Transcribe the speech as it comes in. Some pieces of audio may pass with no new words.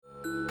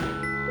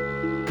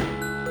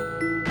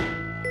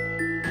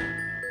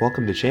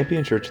Welcome to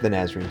Champion Church of the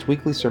Nazarene's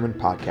weekly sermon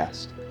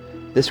podcast.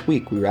 This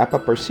week we wrap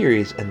up our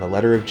series in the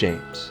letter of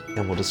James,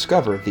 and we'll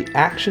discover the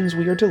actions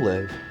we are to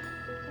live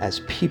as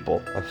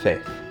people of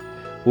faith.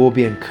 We will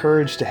be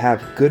encouraged to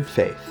have good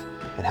faith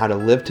and how to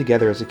live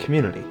together as a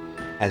community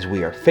as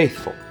we are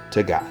faithful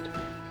to God.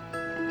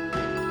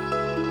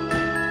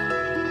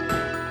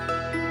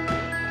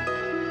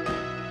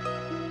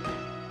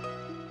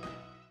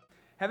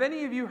 Have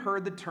any of you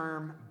heard the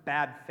term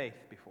bad faith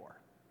before?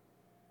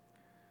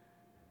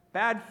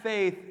 Bad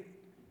faith,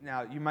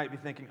 now you might be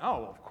thinking,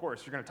 oh, of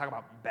course, you're going to talk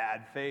about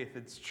bad faith.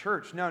 It's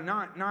church. No,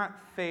 not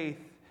faith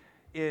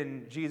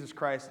in Jesus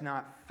Christ,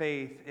 not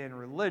faith in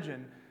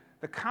religion.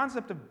 The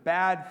concept of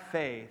bad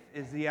faith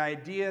is the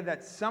idea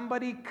that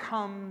somebody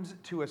comes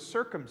to a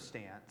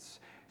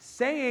circumstance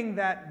saying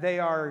that they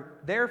are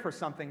there for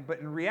something, but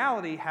in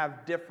reality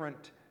have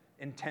different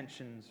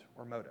intentions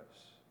or motives.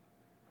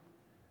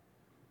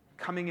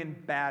 Coming in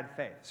bad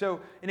faith.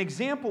 So an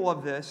example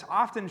of this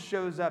often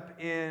shows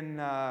up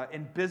in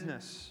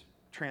business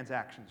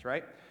transactions,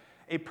 right?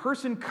 A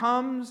person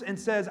comes and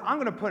says, I'm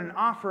going to put an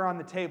offer on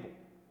the table,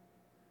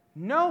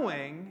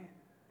 knowing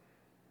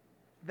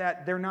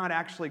that they're not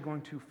actually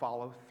going to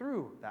follow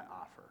through that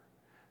offer.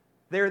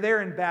 They're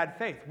there in bad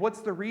faith.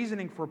 What's the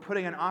reasoning for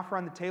putting an offer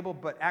on the table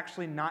but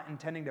actually not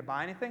intending to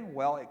buy anything?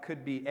 Well, it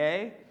could be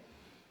A, it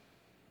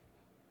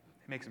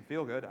makes them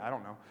feel good, I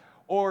don't know.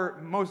 Or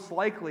most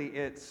likely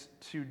it's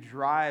to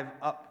drive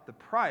up the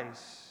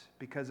price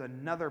because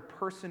another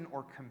person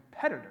or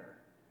competitor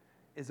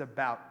is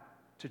about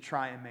to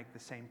try and make the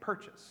same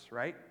purchase,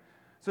 right?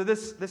 So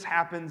this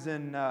happens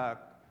in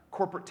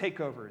corporate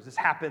takeovers. This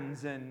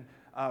happens in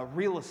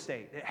real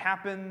estate. It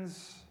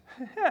happens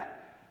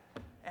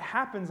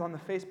on the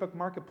Facebook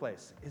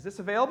Marketplace. Is this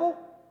available?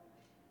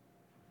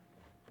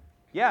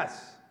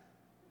 Yes.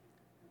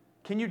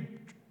 Can you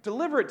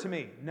deliver it to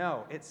me?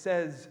 No. It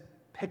says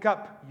pick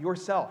up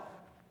yourself.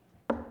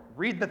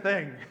 Read the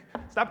thing.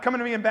 Stop coming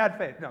to me in bad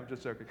faith. No, I'm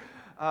just joking.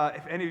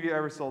 If any of you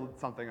ever sold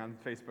something on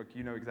Facebook,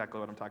 you know exactly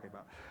what I'm talking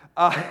about.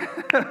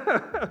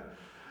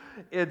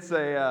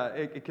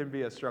 It can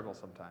be a struggle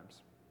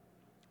sometimes.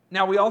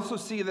 Now, we also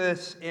see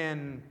this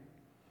in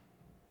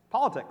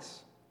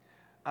politics.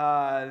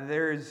 I've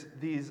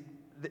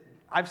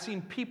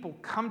seen people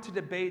come to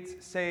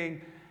debates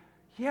saying,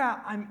 yeah,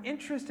 I'm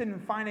interested in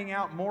finding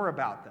out more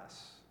about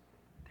this.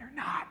 They're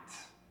not.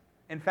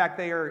 In fact,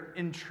 they are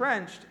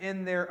entrenched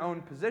in their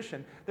own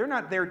position. They're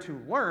not there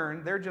to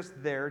learn. They're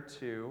just there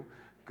to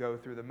go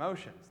through the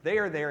motions. They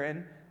are there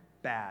in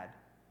bad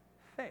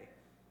faith.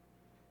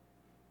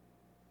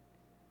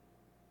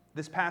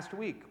 This past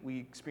week, we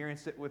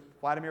experienced it with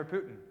Vladimir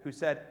Putin, who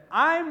said,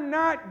 I'm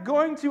not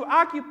going to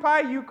occupy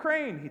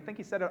Ukraine. I think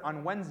he said it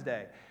on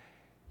Wednesday.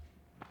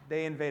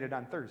 They invaded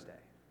on Thursday.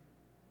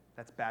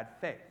 That's bad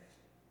faith.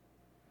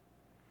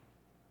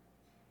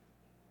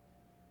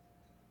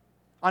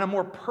 On a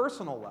more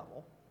personal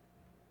level,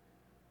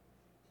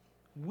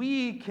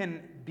 we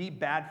can be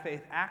bad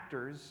faith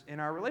actors in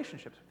our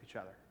relationships with each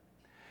other.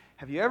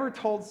 Have you ever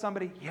told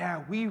somebody,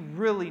 yeah, we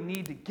really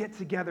need to get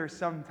together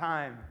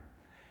sometime?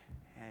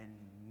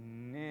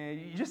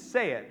 And you just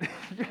say it.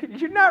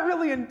 You're not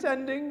really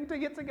intending to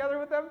get together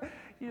with them.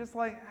 You're just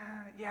like,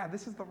 yeah,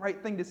 this is the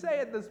right thing to say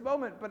at this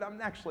moment, but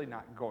I'm actually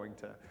not going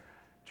to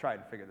try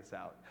and figure this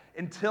out.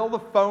 Until the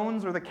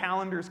phones or the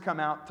calendars come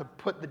out to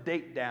put the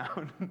date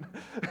down.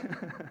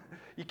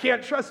 You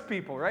can't trust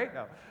people, right?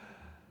 No.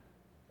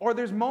 Or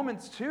there's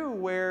moments, too,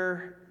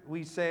 where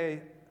we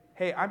say,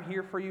 hey, I'm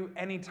here for you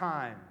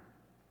anytime.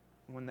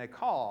 When they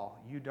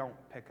call, you don't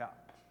pick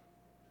up.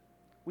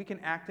 We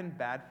can act in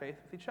bad faith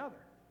with each other.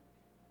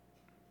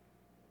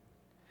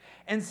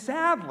 And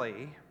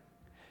sadly,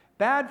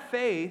 bad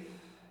faith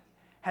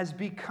has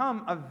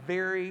become a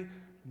very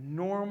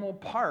normal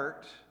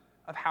part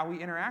of how we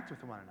interact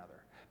with one another.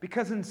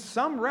 Because in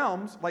some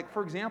realms, like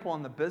for example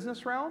in the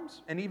business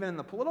realms and even in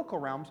the political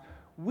realms,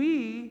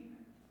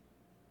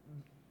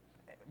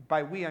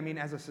 by we I mean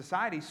as a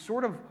society,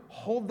 sort of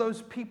hold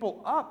those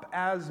people up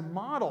as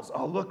models.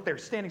 Oh, look, they're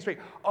standing straight.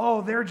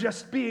 Oh, they're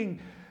just being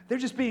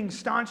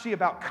staunchy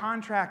about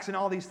contracts and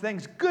all these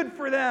things. Good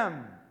for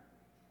them.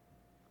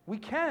 We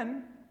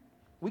can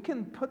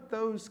put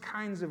those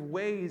kinds of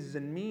ways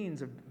and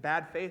means of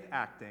bad faith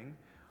acting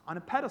on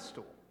a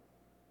pedestal.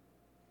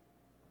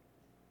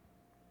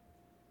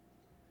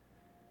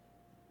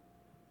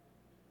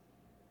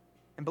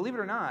 And believe it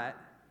or not,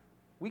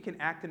 we can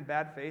act in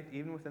bad faith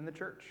even within the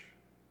church.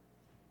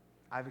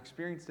 I've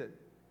experienced it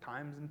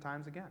times and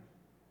times again.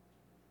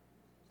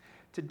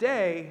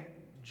 Today,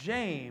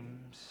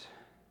 James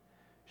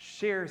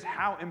shares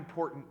how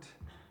important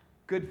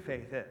good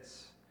faith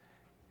is.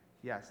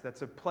 Yes,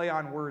 that's a play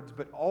on words,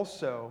 but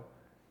also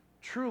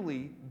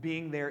truly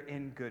being there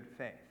in good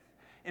faith.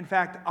 In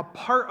fact, a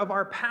part of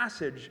our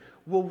passage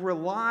will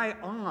rely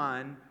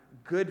on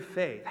good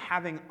faith,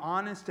 having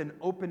honest and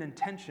open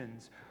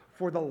intentions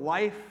for the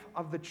life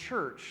of the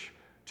church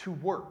to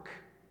work.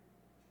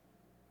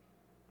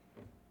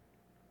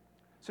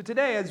 So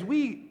today, as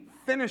we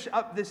finish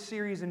up this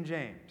series in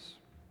James,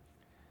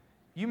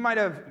 You might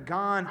have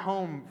gone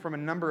home from a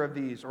number of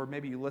these, or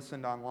maybe you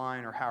listened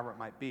online or however it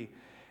might be,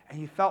 and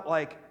you felt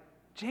like,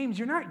 James,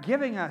 you're not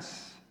giving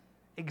us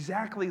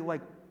exactly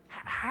like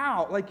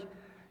how. Like,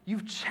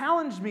 you've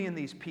challenged me in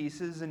these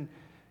pieces, and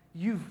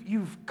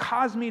you've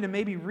caused me to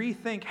maybe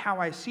rethink how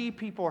I see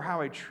people or how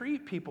I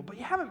treat people, but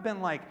you haven't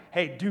been like,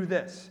 hey, do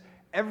this.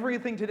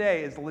 Everything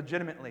today is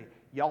legitimately,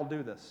 y'all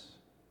do this.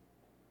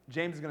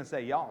 James is going to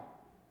say, y'all.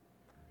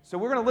 So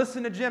we're going to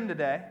listen to Jim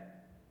today.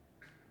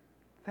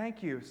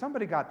 Thank you.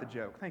 Somebody got the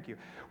joke. Thank you.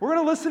 We're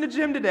going to listen to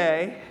Jim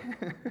today.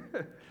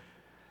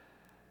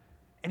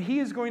 And he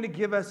is going to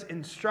give us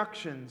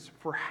instructions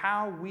for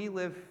how we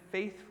live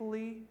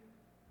faithfully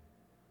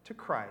to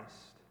Christ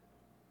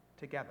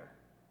together.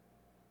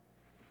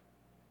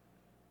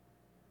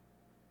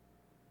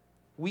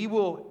 We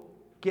will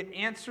get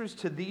answers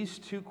to these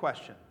two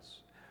questions.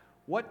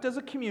 What does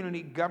a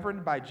community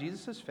governed by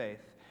Jesus'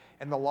 faith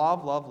and the law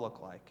of love look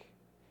like?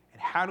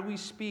 And how do we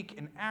speak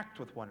and act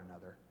with one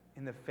another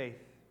in the faith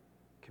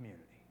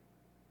community?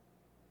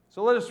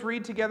 So let us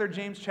read together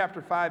James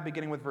chapter 5,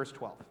 beginning with verse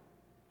 12.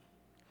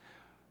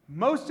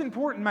 Most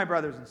important, my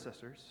brothers and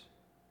sisters,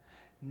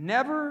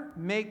 never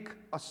make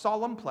a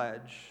solemn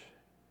pledge,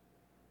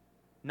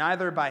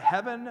 neither by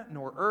heaven,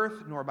 nor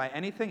earth, nor by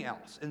anything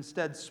else.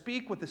 Instead,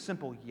 speak with a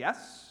simple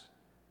yes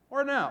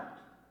or no,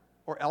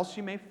 or else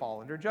you may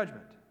fall under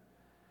judgment.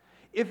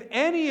 If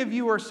any of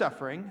you are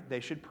suffering, they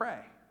should pray.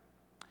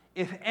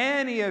 If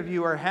any of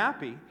you are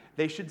happy,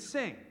 they should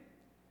sing.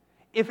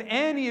 If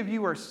any of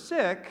you are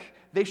sick,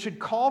 they should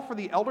call for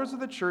the elders of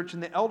the church,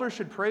 and the elders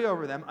should pray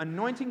over them,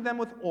 anointing them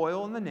with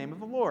oil in the name of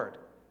the Lord.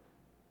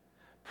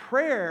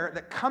 Prayer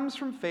that comes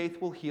from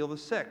faith will heal the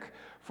sick,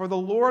 for the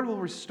Lord will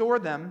restore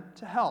them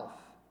to health.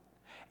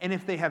 And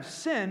if they have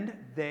sinned,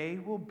 they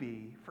will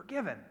be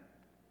forgiven.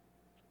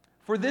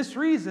 For this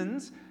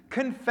reason,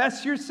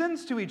 confess your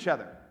sins to each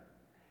other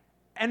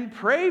and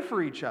pray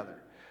for each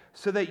other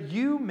so that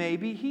you may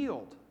be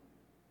healed.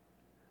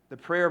 The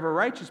prayer of a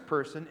righteous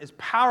person is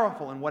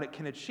powerful in what it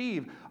can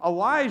achieve.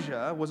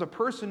 Elijah was a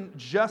person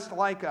just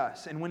like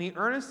us, and when he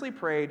earnestly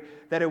prayed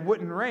that it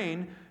wouldn't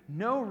rain,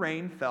 no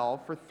rain fell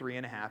for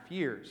 3.5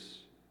 years.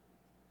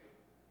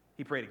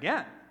 He prayed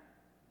again,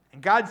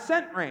 and God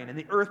sent rain, and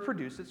the earth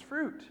produced its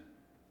fruit.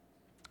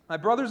 My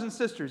brothers and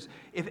sisters,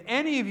 if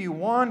any of you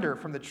wander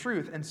from the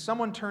truth and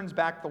someone turns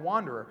back the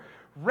wanderer,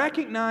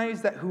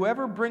 recognize that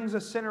whoever brings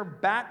a sinner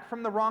back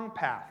from the wrong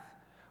path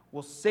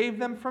will save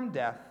them from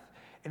death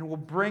and will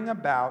bring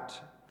about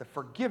the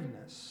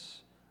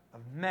forgiveness of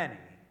many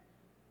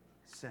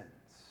sins.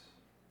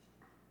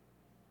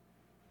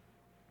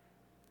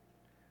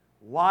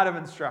 A lot of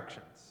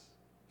instructions.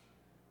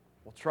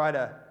 We'll try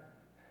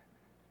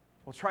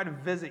to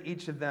visit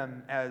each of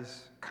them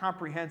as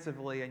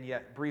comprehensively and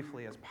yet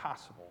briefly as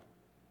possible.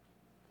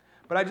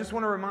 But I just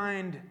want to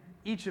remind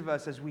each of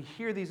us as we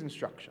hear these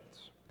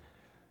instructions,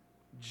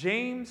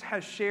 James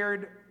has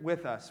shared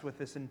with us with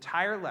this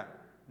entire letter,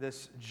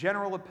 this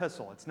general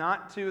epistle. It's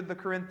not to the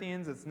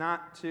Corinthians. It's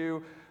not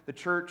to the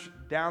church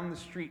down the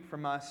street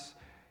from us.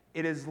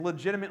 It is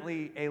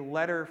legitimately a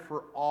letter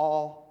for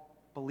all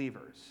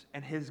believers.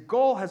 And his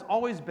goal has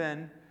always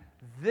been,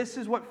 this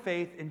is what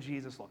faith in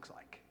Jesus looks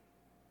like.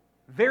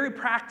 Very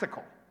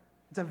practical.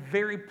 It's a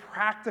very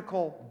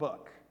practical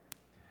book.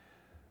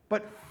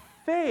 But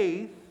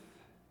faith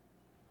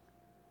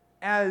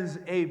as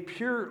a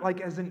pure,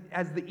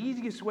 as the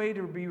easiest way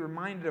to be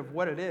reminded of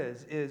what it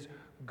is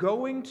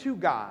going to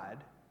God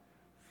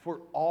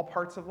for all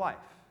parts of life.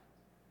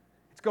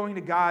 It's going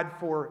to God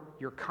for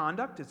your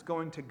conduct. It's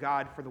going to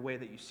God for the way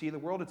that you see the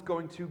world. It's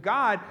going to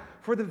God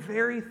for the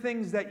very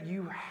things that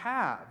you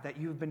have, that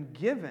you've been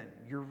given,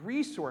 your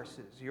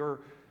resources, your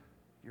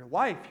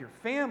life, your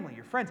family,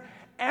 your friends.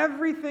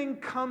 Everything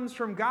comes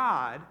from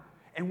God.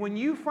 And when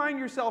you find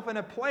yourself in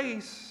a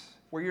place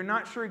where you're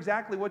not sure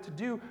exactly what to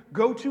do,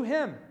 go to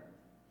Him.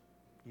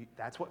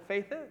 That's what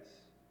faith is.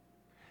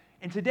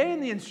 And today in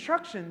the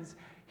instructions,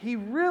 he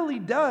really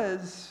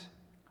does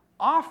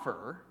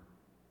offer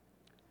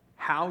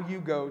how you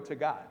go to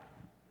God.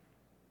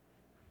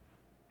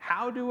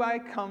 How do I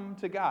come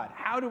to God?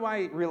 How do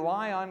I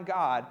rely on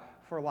God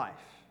for life?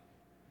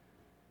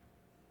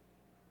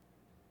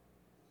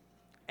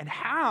 And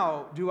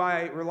how do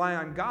I rely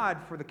on God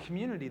for the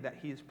community that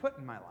He has put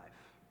in my life,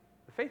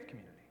 the faith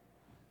community?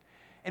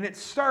 And it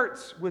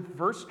starts with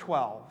verse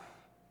 12,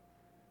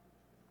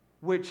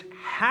 which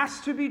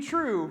has to be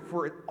true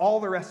for all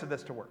the rest of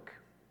this to work.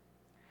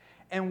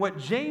 And what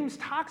James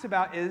talks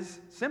about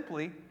is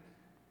simply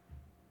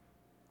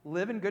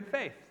live in good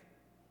faith.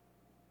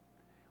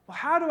 Well,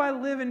 how do I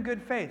live in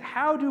good faith?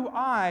 How do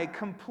I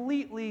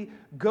completely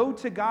go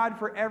to God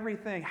for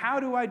everything? How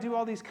do I do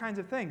all these kinds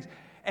of things?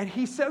 And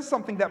he says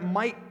something that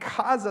might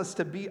cause us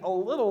to be a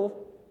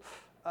little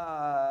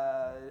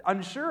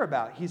unsure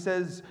about. He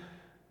says,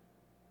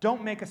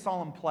 don't make a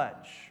solemn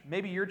pledge.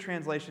 Maybe your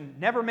translation,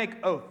 never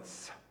make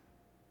oaths.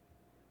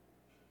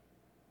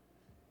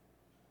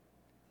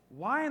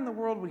 Why in the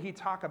world would he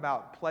talk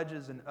about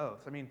pledges and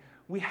oaths? I mean,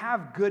 we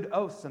have good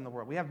oaths in the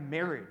world. We have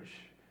marriage.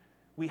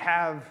 We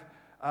have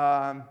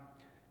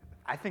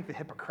I think the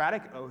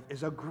Hippocratic Oath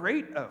is a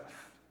great oath.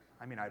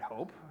 I mean, I'd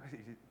hope.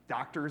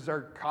 Doctors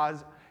are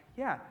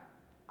yeah,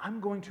 I'm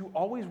going to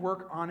always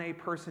work on a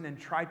person and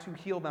try to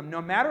heal them,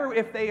 no matter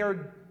if they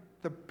are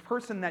the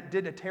person that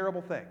did a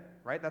terrible thing,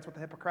 right? That's what the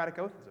Hippocratic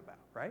Oath is about,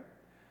 right?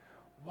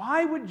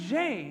 Why would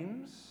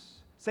James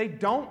say,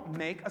 don't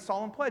make a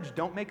solemn pledge,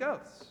 don't make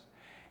oaths?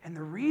 And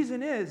the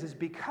reason is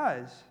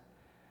because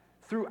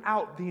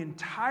throughout the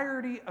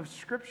entirety of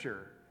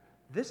Scripture,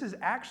 this is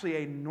actually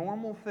a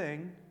normal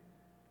thing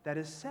that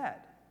is said.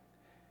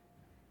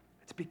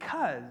 It's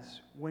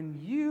because when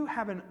you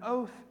have an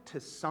oath to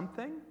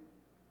something,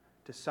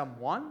 to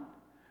someone,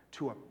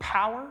 to a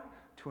power,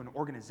 to an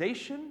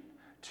organization,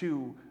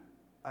 to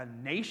a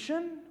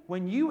nation,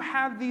 when you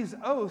have these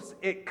oaths,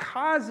 it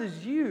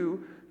causes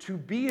you to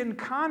be in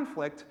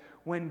conflict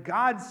when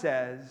God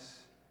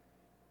says,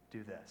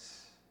 do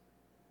this.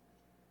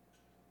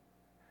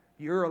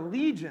 Your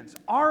allegiance,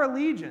 our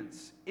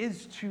allegiance,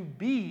 is to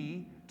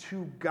be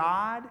to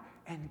God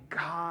and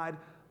God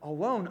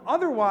alone.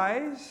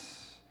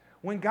 Otherwise,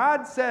 when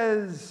God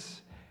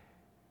says,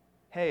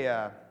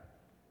 hey,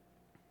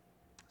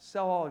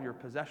 sell all of your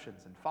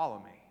possessions and follow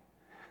me,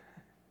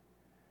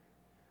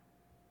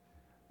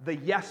 the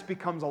yes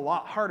becomes a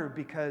lot harder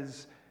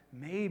because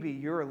maybe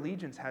your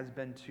allegiance has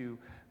been to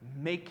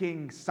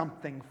making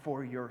something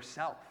for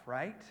yourself,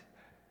 right?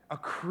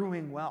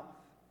 Accruing wealth.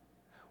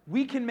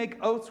 We can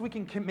make oaths, we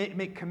can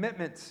make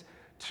commitments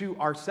to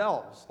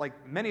ourselves. Like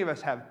many of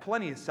us have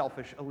plenty of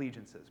selfish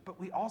allegiances, but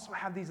we also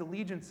have these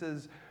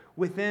allegiances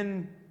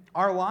within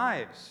our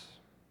lives.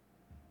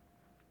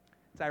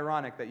 It's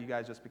ironic that you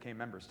guys just became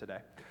members today.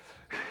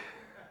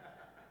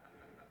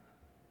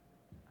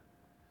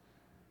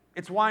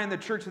 It's why in the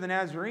Church of the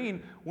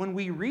Nazarene, when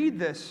we read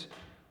this,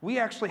 we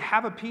actually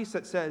have a piece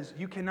that says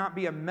you cannot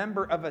be a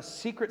member of a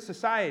secret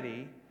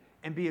society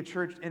and be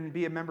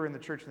a member in the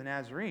Church of the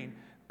Nazarene,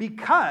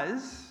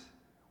 because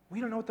we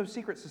don't know what those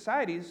secret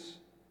societies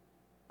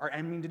are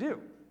aiming to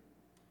do.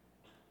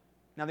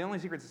 Now, the only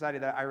secret society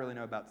that I really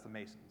know about is the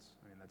Masons.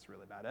 I mean, that's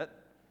really about it.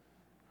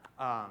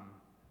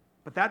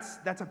 But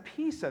that's a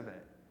piece of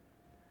it.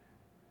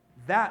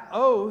 That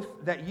oath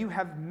that you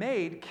have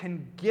made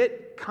can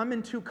come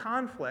into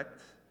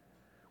conflict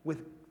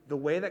with the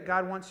way that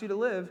God wants you to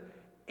live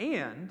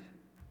and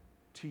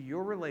to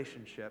your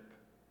relationship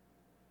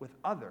with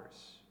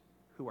others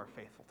who are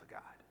faithful to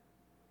God.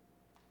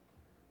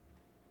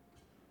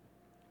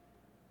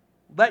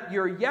 Let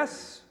your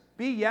yes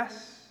be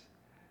yes.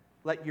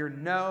 Let your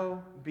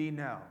no be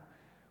no.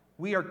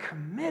 We are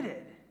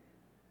committed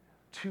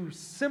to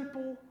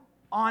simple,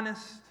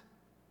 honest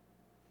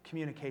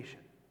communication.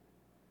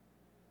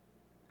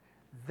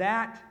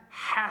 That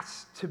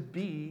has to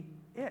be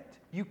it.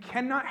 You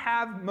cannot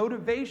have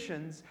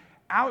motivations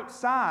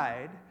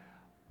outside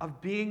of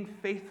being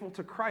faithful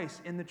to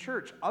Christ in the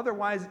church.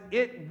 Otherwise,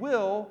 it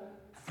will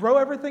throw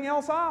everything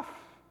else off.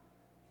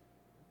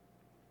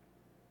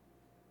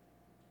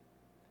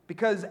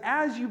 Because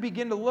as you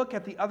begin to look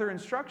at the other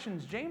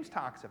instructions James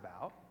talks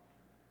about,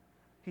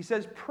 he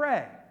says,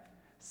 pray,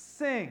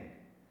 sing,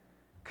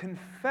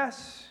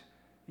 confess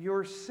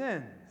your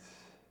sins.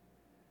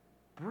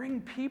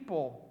 Bring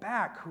people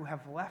back who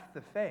have left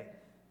the faith.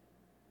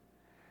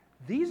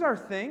 These are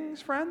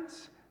things,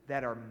 friends,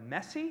 that are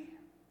messy.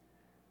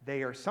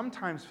 They are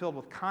sometimes filled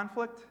with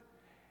conflict.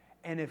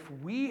 And if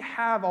we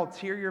have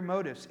ulterior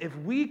motives, if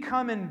we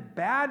come in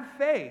bad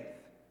faith,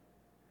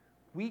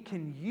 we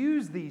can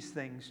use these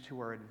things to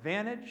our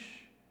advantage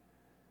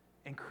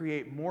and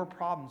create more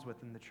problems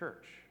within the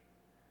church.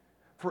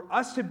 For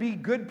us to be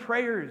good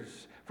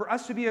prayers, for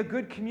us to be a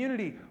good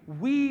community,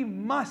 we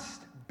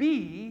must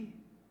be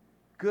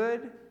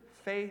good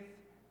faith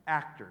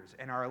actors,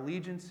 and our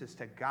allegiance is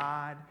to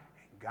God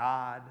and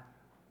God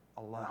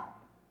alone.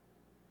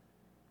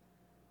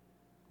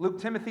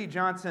 Luke Timothy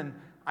Johnson,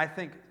 I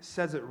think,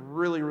 says it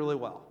really, really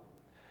well.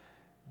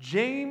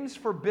 James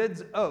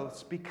forbids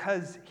oaths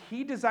because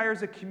he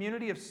desires a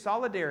community of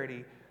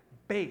solidarity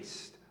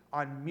based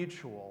on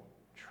mutual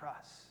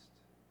trust.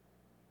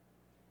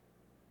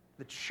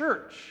 The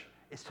church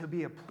is to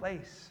be a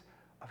place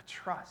of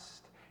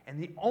trust.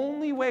 And the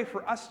only way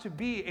for us to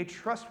be a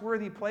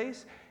trustworthy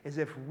place is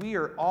if we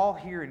are all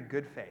here in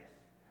good faith.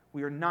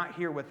 We are not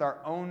here with our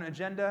own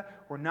agenda.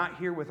 We're not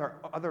here with our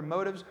other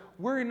motives.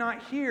 We're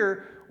not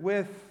here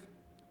with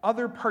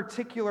other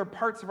particular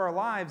parts of our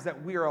lives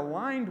that we are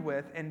aligned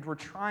with, and we're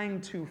trying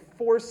to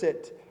force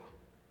it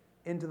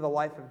into the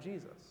life of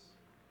Jesus.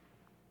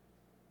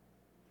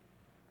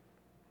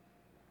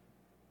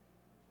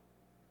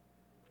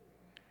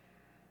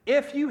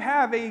 If you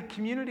have a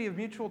community of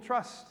mutual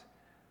trust,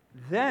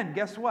 then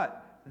guess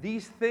what?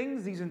 These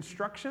things, these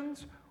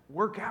instructions,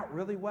 work out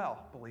really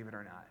well, believe it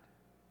or not.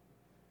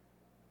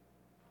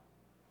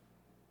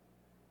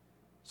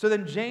 So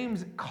then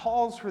James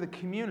calls for the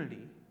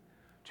community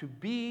to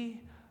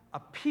be a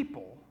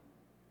people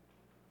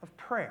of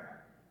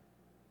prayer.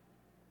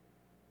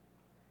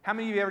 How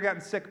many of you have ever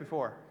gotten sick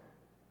before?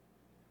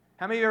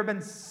 How many of you have ever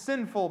been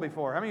sinful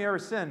before? How many of you have ever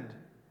sinned?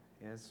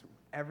 Yes,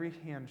 Every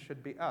hand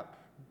should be up.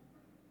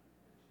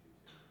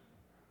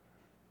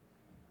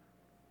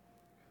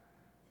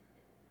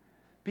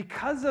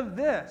 Because of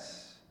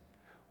this,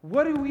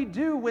 what do we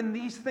do when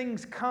these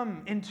things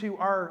come into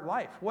our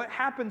life? What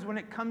happens when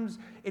it comes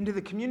into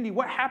the community?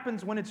 What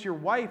happens when it's your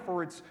wife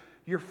or it's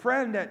your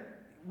friend?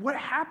 What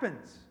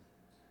happens?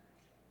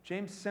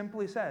 James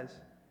simply says,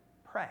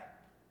 pray.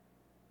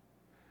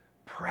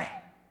 Pray.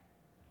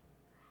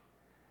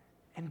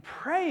 And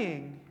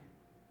praying,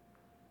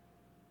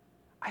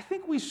 I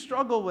think we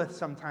struggle with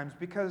sometimes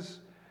because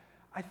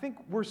I think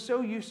we're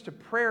so used to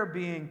prayer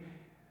being,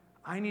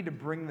 I need to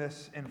bring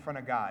this in front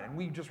of God. And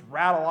we just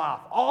rattle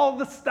off all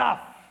the stuff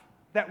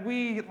that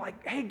we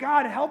like, hey,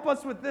 God, help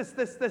us with this.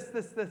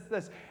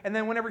 And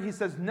then whenever he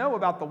says no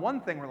about the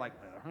one thing, we're like,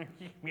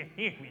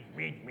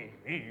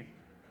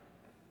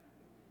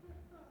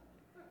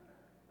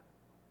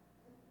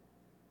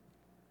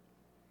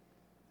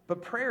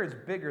 but prayer is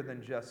bigger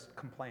than just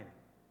complaining.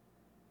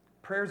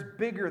 Prayer is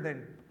bigger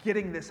than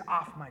getting this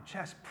off my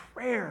chest.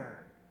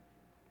 Prayer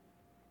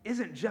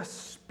isn't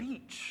just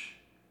speech.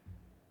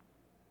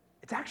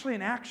 It's actually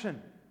an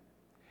action.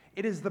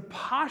 It is the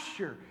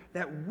posture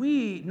that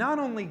we not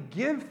only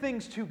give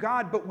things to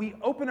God, but we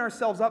open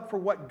ourselves up for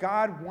what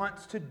God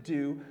wants to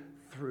do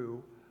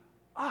through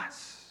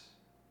us.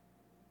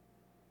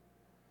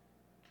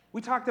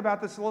 We talked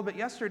about this a little bit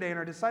yesterday in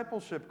our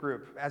discipleship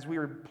group as we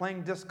were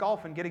playing disc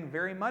golf and getting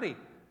very muddy.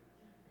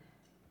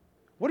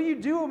 What do you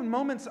do in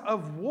moments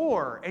of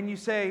war and you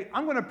say,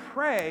 I'm going to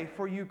pray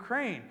for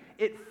Ukraine?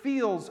 It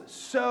feels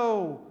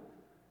so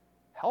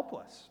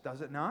helpless,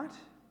 does it not?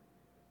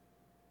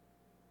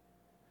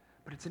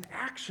 But it's an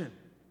action.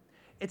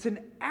 It's an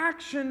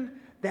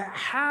action that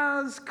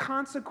has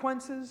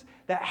consequences,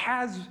 that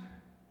has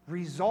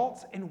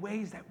results in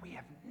ways that we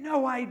have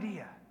no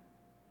idea.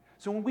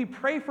 So when we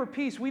pray for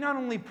peace, we not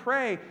only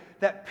pray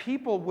that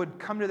people would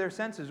come to their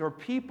senses or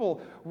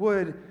people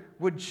would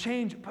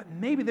change, but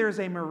maybe there's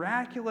a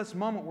miraculous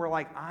moment where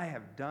like, I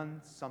have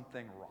done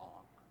something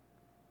wrong.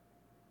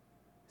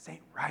 This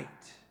ain't right.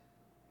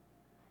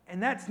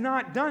 And that's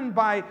not done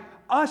by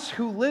us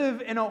who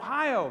live in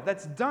Ohio.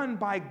 That's done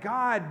by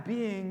God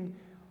being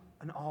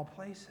in all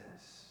places.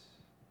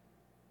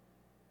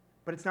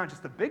 But it's not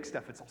just the big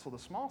stuff, it's also the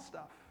small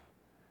stuff.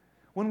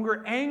 When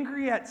we're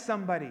angry at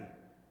somebody,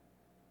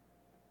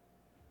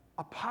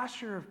 a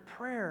posture of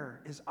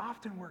prayer is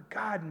often where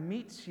God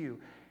meets you.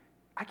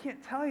 I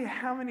can't tell you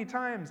how many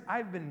times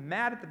I've been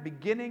mad at the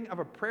beginning of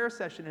a prayer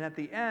session and at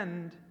the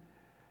end,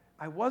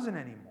 I wasn't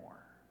anymore.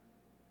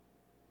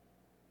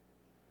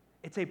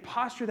 It's a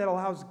posture that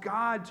allows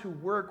God to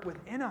work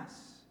within us.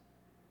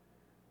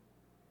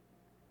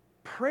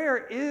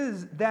 Prayer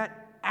is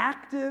that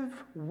active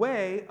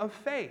way of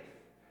faith.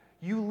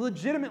 You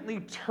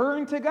legitimately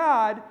turn to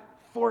God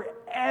for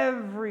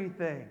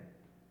everything.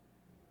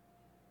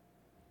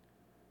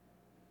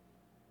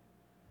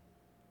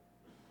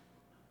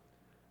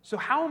 So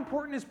how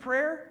important is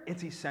prayer?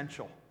 It's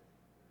essential.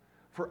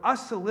 For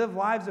us to live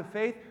lives of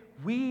faith,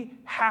 we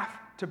have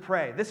to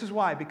pray. This is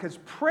why, because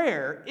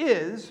prayer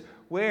is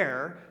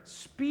where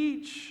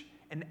speech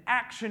and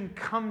action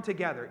come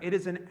together. It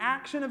is an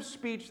action of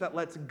speech that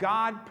lets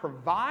God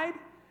provide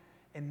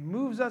and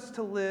moves us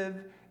to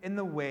live in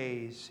the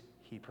ways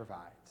He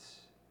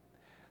provides.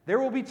 There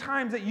will be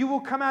times that you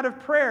will come out of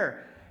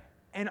prayer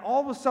and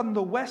all of a sudden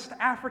the West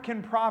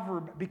African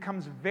proverb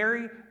becomes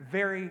very,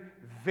 very,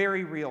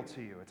 very real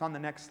to you. It's on the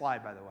next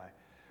slide, by the way.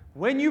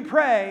 When you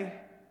pray,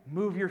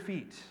 move your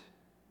feet.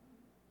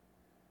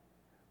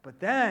 But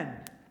then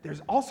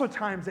there's also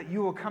times that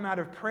you will come out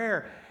of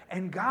prayer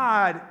and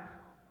God,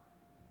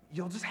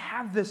 you'll just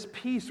have this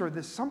peace or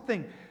this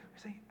something.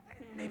 Say,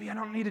 maybe I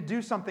don't need to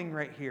do something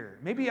right here.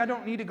 Maybe I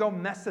don't need to go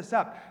mess this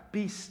up.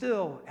 Be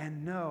still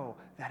and know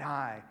that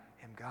I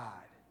am God.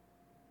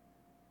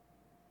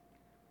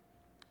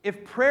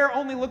 If prayer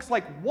only looks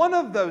like one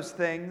of those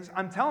things,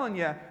 I'm telling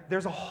you,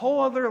 there's a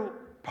whole other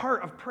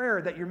part of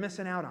prayer that you're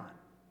missing out on.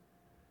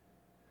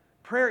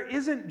 Prayer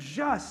isn't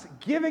just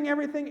giving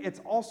everything,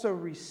 it's also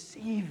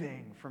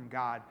receiving from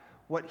God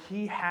what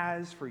He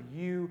has for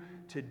you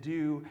to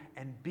do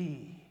and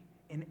be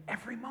in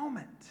every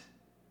moment.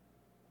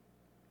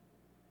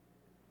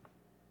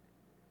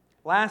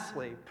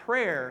 Lastly,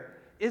 prayer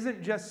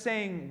isn't just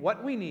saying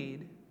what we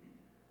need.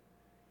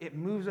 It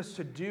moves us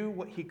to do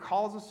what He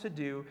calls us to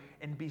do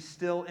and be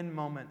still in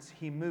moments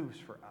He moves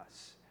for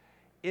us.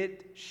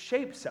 It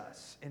shapes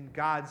us in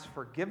God's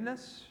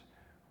forgiveness,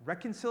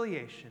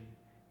 reconciliation,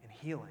 and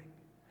healing.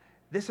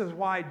 This is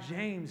why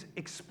James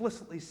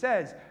explicitly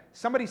says,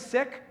 somebody's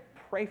sick,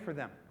 pray for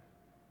them.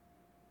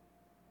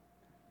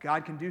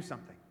 God can do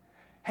something.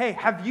 Hey,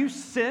 have you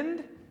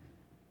sinned?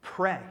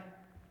 Pray.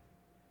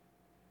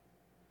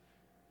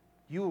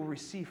 You will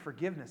receive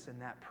forgiveness in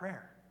that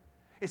prayer.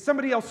 Is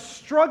somebody else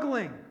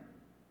struggling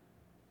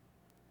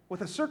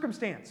with a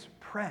circumstance?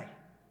 Pray.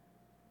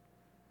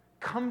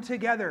 Come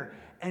together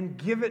and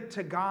give it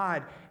to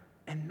God.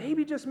 And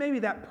maybe, just maybe,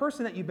 that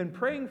person that you've been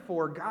praying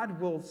for,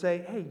 God will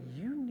say, hey,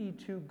 you need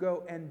to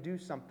go and do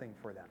something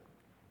for them.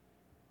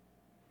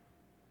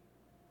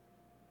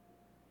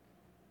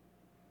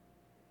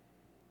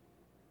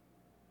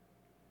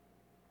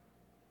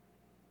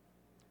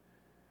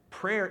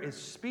 prayer is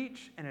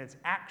speech and it's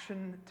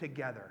action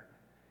together.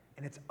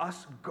 And it's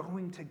us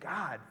going to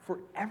God for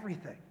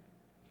everything.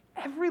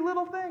 Every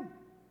little thing.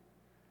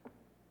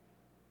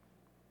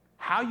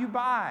 How you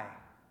buy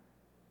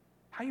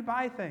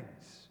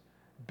things.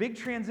 Big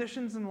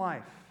transitions in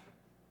life,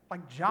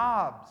 like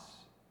jobs,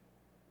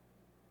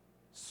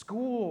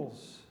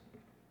 schools.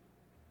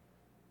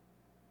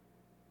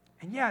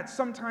 And yeah, it's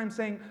sometimes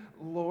saying,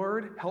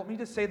 Lord, help me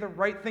to say the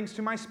right things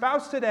to my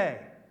spouse today.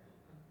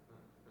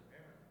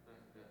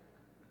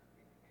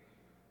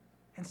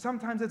 And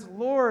sometimes it's,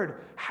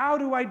 Lord, how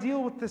do I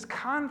deal with this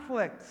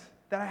conflict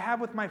that I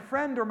have with my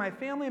friend or my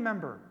family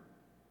member?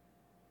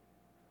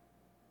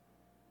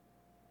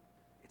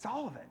 It's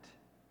all of it.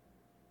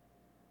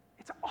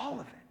 It's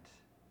all of it.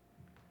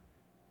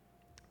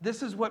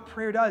 This is what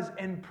prayer does.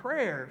 And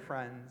prayer,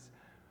 friends,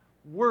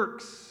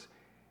 works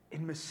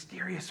in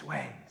mysterious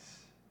ways.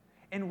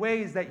 In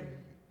ways that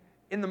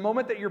in the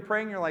moment that you're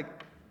praying, you're like,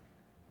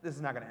 this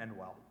is not going to end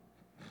well.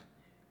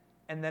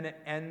 And then it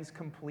ends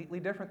completely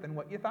different than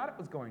what you thought it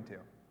was going to.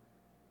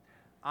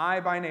 I,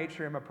 by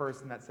nature, am a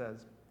person that says,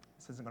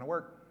 this isn't going to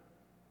work.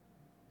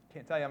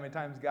 Can't tell you how many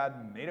times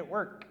God made it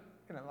work.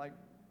 And I'm like,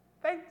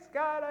 thanks,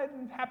 God,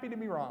 I'm happy to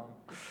be wrong.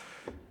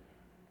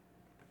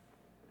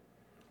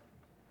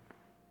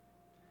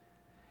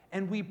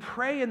 And we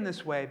pray in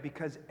this way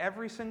because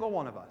every single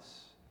one of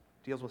us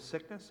deals with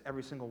sickness.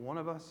 Every single one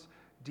of us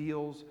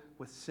deals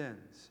with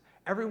sins.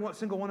 Every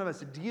single one of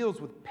us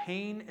deals with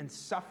pain and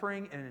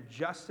suffering and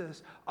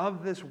injustice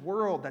of this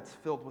world that's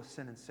filled with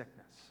sin and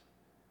sickness.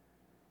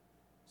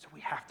 So we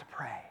have to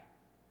pray.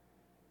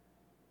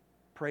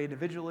 Pray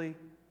individually,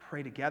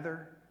 pray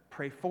together,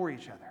 pray for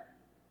each other.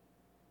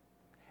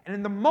 And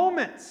in the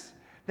moments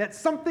that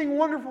something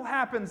wonderful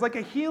happens, like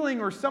a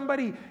healing or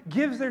somebody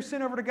gives their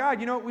sin over to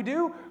God, you know what we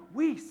do?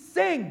 We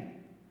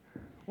sing.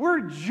 We're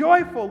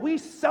joyful. We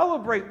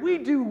celebrate. We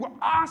do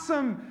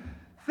awesome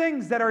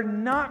things that are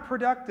not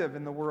productive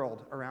in the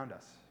world around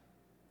us.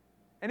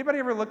 Anybody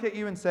ever look at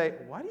you and say,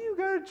 why do you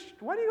go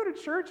to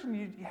church and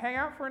you hang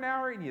out for an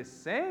hour and you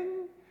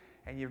sing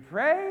and you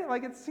pray?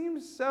 Like, it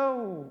seems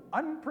so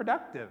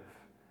unproductive.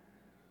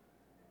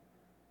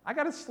 I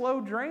got a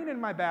slow drain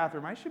in my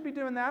bathroom. I should be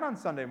doing that on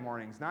Sunday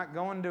mornings, not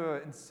going to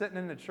and sitting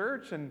in the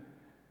church. And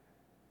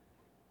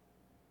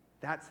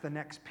that's the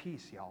next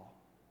piece, y'all.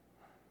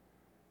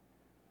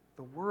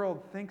 The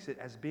world thinks it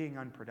as being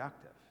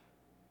unproductive.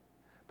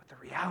 But the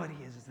reality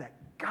is that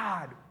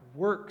God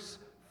works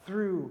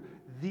through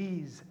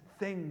these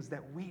things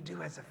that we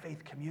do as a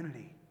faith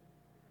community.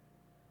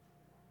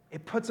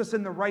 It puts us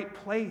in the right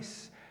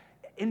place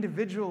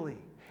individually.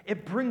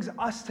 It brings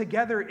us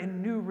together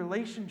in new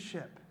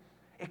relationship.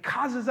 It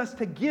causes us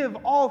to give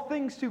all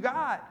things to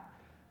God.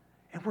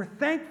 And we're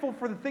thankful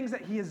for the things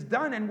that He has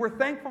done, and we're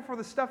thankful for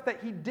the stuff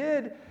that He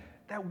did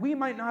that we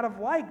might not have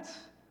liked,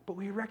 but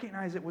we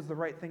recognize it was the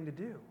right thing to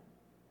do.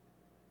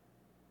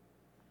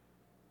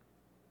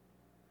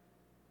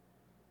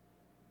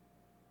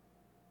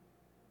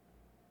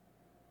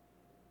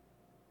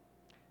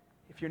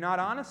 If you're not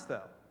honest,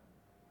 though,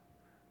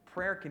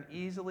 prayer can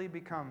easily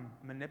become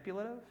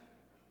manipulative.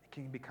 It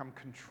can become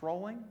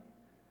controlling.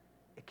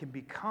 It can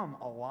become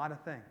a lot of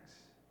things.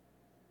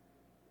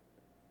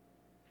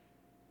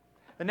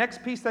 The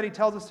next piece that he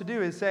tells us to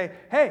do is say,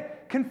 hey,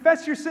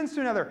 confess your sins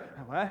to another.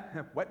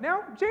 What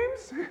now,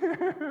 James?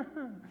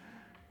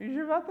 You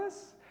sure about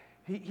this?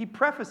 He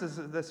prefaces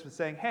this with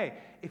saying, hey,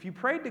 if you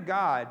prayed to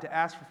God to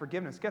ask for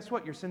forgiveness, guess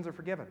what? Your sins are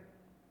forgiven.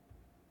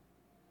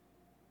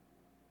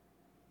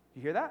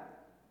 You hear that?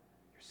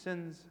 Your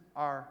sins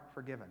are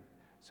forgiven.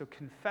 So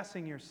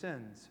confessing your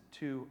sins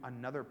to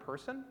another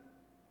person,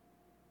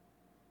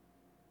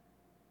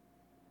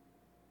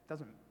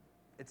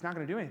 it's not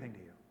going to do anything to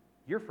you.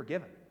 You're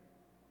forgiven.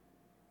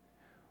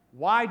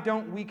 Why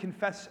don't we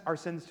confess our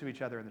sins to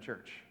each other in the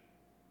church?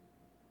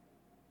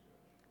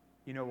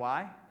 You know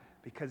why?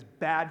 Because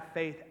bad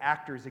faith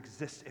actors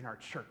exist in our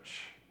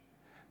church.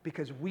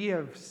 Because we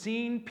have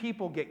seen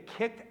people get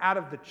kicked out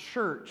of the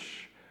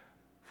church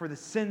for the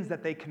sins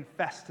that they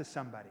confess to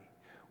somebody.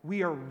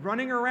 We are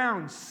running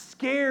around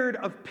scared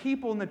of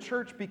people in the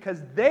church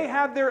because they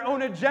have their own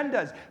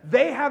agendas.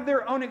 They have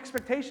their own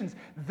expectations.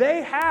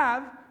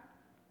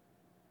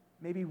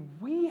 Maybe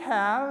we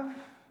have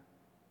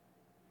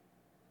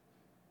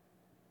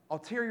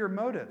ulterior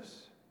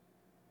motives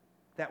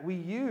that we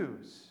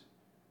use.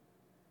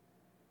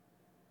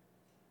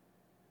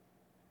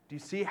 Do you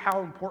see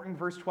how important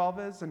verse 12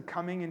 is in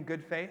coming in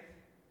good faith?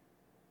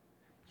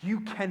 You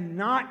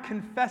cannot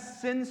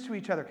confess sins to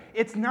each other.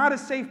 It's not a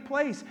safe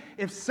place.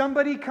 If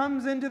somebody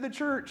comes into the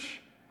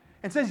church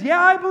and says,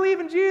 yeah, I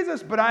believe in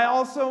Jesus, but I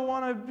also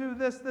want to do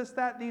this,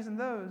 that, these, and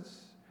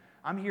those.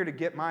 I'm here to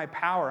get my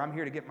power. I'm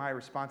here to get my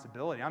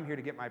responsibility. I'm here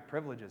to get my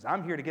privileges.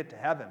 I'm here to get to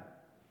heaven.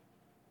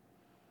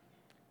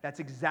 That's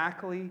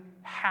exactly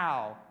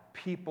how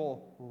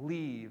people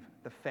leave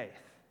the faith.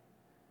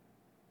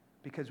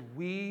 Because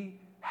we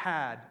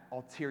had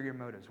ulterior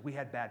motives. We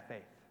had bad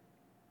faith.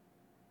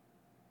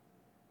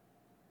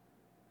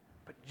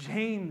 But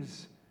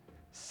James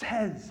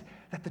says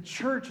that the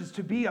church is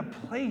to be a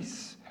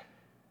place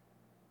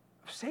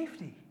of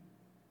safety,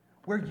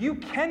 where you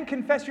can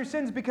confess your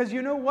sins because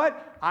you know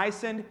what? I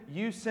sinned,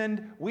 you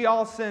sinned, we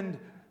all sinned.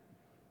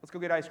 Let's go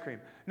get ice cream.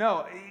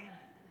 No,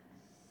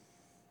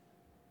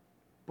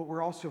 but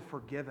we're also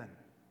forgiven.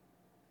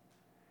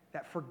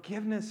 That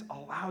forgiveness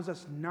allows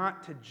us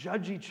not to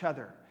judge each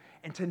other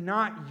and to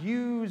not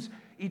use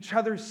each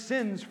other's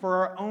sins for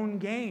our own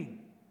gain.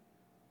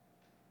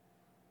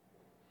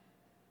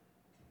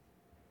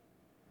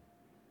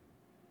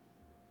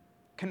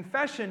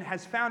 Confession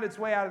has found its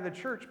way out of the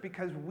church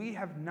because we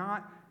have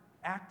not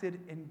acted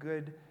in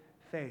good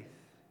faith.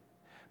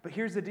 But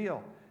here's the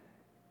deal.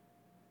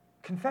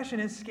 Confession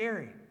is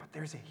scary, but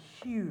there's a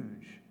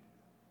huge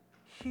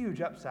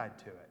upside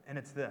to it, and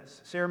it's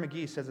this. Sarah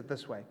McGee says it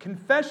this way: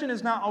 confession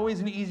is not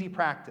always an easy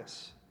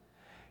practice,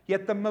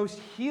 yet the most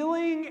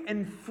healing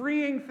and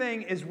freeing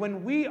thing is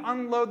when we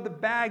unload the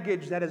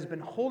baggage that has been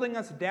holding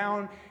us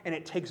down, and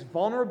it takes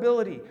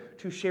vulnerability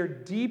to share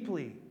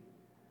deeply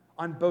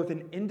on both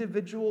an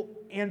individual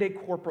and a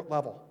corporate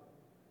level.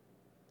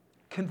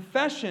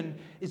 Confession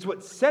is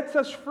what sets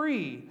us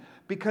free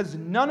because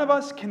none of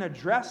us can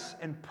address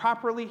and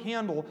properly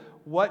handle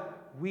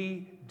what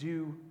we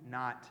do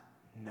not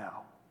know.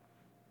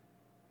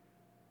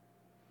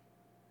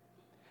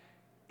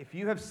 If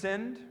you have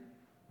sinned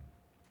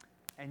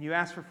and you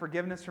ask for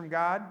forgiveness from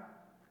God,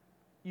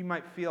 you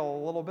might feel a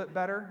little bit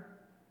better,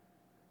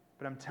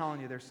 but I'm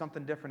telling you, there's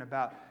something different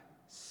about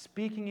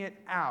speaking it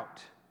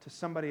out to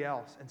somebody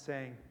else and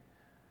saying,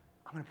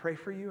 I'm going to pray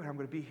for you and I'm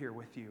going to be here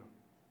with you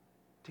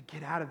to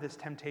get out of this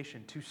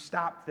temptation, to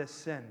stop this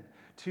sin,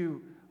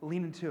 to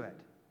lean into it.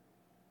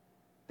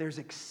 There's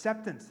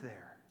acceptance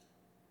there.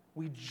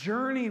 We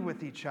journey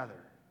with each other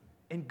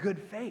in good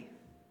faith.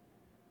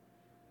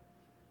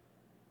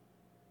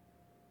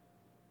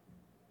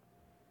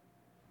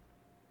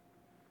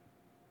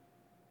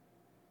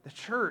 The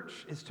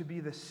church is to be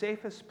the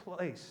safest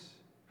place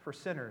for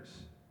sinners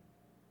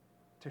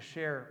to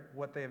share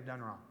what they have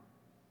done wrong,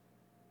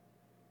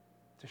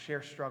 to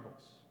share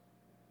struggles,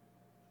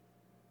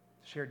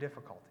 to share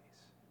difficulties.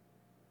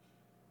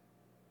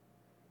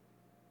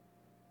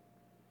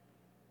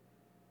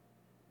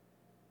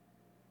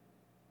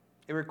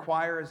 It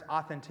requires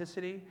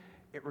authenticity.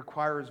 It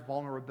requires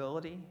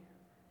vulnerability.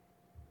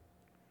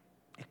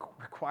 It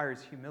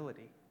requires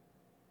humility.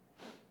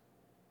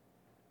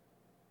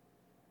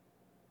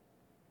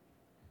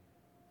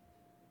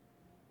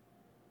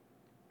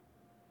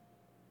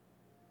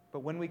 But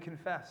when we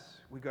confess,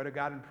 we go to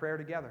God in prayer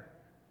together.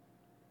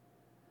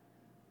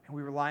 And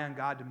we rely on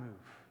God to move.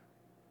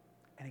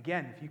 And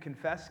again, if you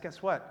confess,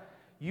 guess what?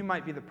 You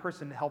might be the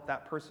person to help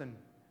that person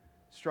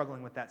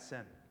struggling with that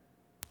sin.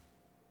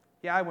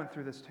 Yeah, I went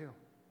through this too.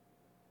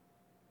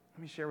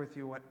 Let me share with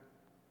you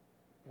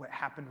what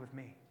happened with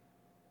me.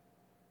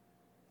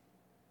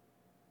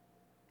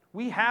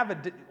 We have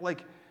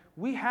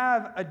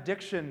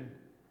addiction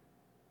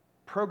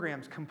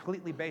programs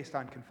completely based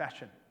on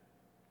confession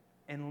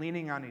and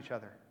leaning on each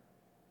other.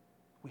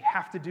 We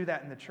have to do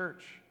that in the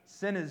church.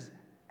 Sin is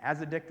as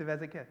addictive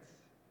as it gets.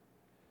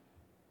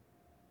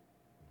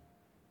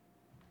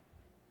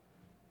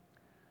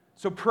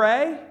 So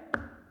pray,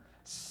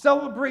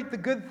 celebrate the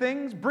good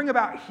things, bring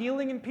about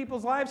healing in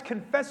people's lives,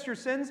 confess your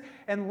sins,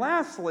 and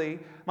lastly,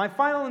 my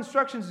final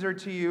instructions are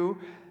to you: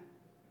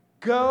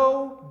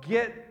 go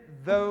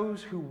get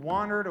those who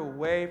wandered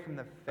away from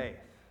the faith.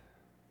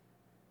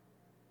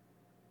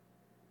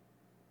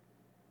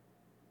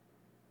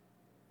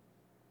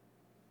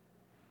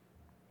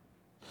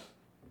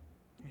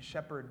 A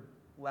shepherd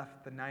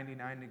left the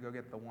 99 to go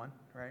get the one,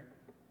 right?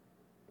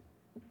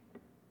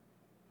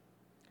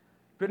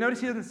 But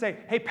notice he doesn't say,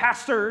 hey,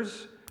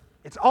 pastors,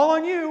 it's all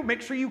on you.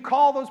 Make sure you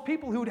call those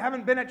people who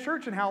haven't been at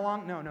church in how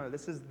long? No,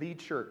 this is the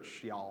church,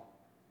 y'all.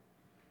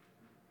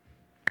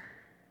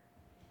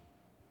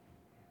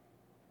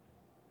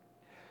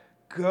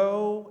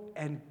 Go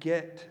and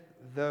get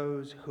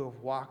those who have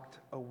walked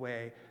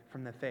away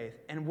from the faith.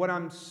 And what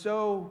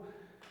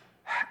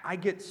I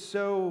get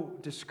so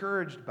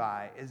discouraged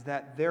by is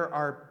that there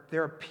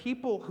are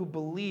people who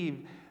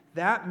believe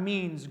that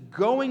means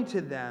going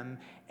to them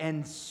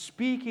and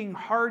speaking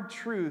hard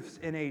truths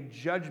in a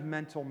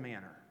judgmental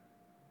manner.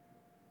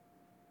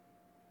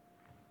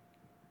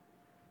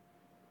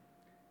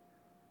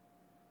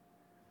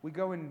 We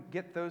go and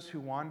get those who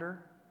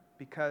wander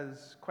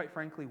because, quite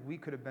frankly, we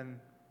could have been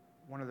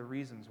one of the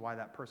reasons why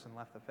that person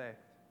left the faith.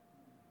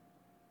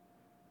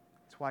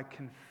 It's why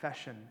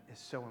confession is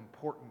so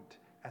important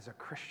as a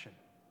Christian.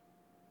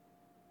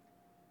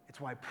 It's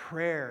why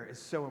prayer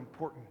is so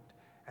important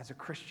as a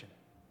Christian.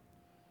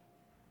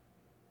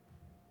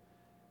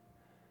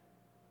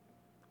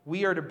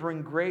 We are to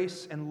bring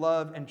grace and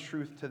love and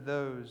truth to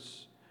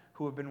those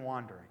who have been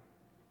wandering.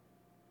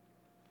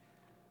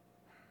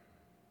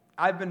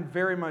 I've been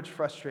very much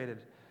frustrated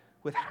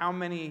with how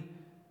many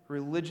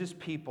religious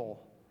people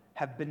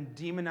have been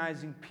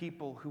demonizing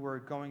people who are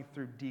going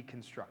through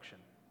deconstruction.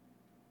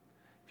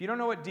 If you don't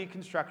know what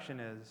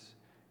deconstruction is,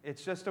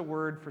 it's just a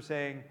word for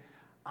saying,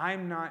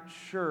 I'm not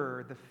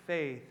sure the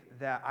faith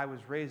that I was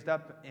raised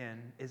up in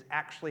is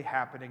actually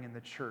happening in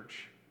the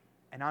church,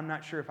 and I'm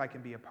not sure if I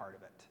can be a part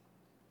of it.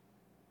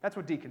 That's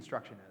what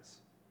deconstruction is.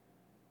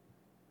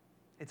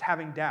 It's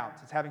having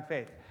doubts, it's having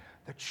faith.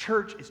 The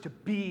church is to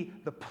be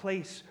the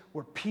place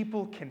where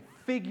people can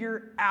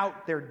figure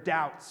out their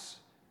doubts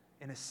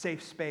in a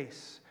safe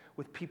space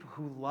with people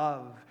who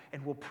love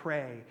and will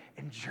pray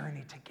and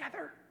journey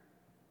together.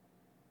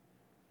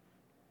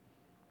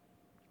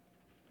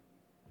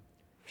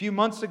 A few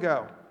months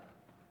ago,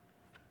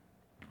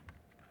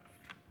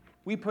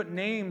 we put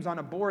names on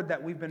a board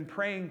that we've been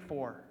praying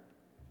for,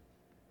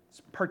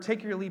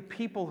 particularly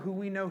people who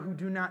we know who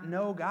do not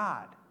know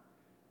God.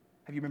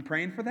 Have you been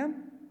praying for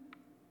them?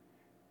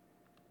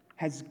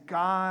 Has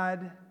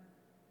God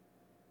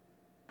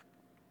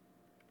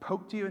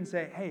poked you and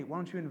say, hey, why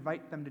don't you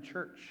invite them to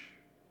church?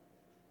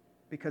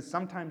 Because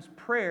sometimes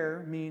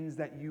prayer means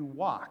that you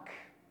walk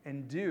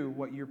and do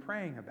what you're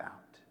praying about.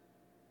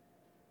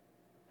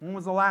 When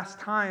was the last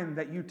time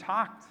that you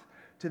talked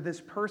to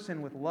this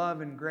person with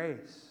love and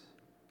grace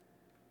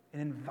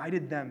and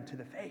invited them to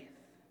the faith?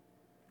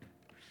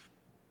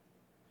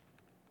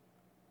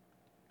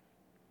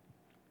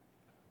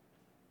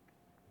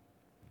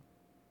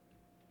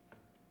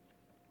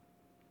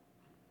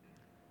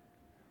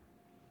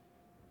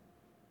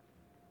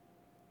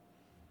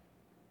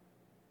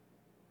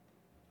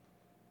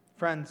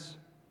 Friends,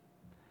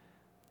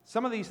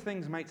 some of these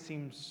things might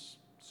seem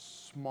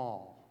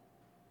small.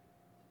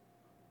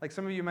 Like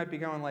some of you might be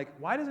going like,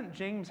 why doesn't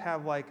James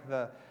have like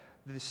the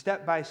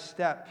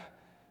step-by-step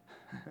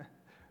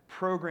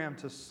program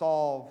to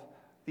solve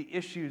the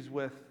issues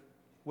with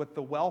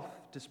the wealth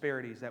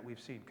disparities that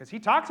we've seen? Because he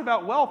talks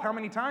about wealth how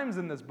many times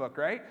in this book,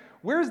 right?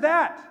 Where's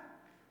that?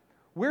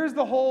 Where's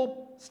the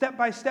whole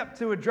step-by-step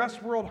to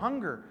address world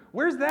hunger?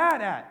 Where's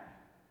that at?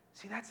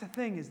 See, that's the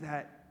thing, is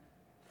that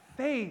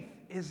faith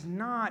is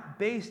not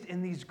based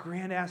in these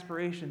grand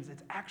aspirations.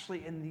 It's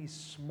actually in these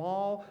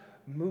small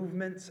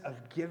movements of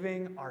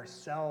giving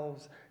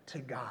ourselves to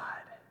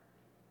God.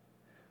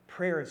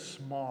 Prayer is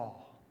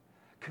small.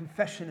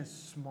 Confession is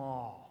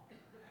small.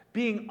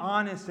 Being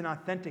honest and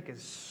authentic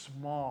is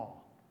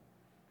small.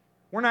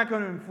 We're not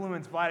going to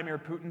influence Vladimir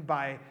Putin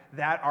by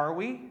that, are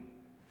we?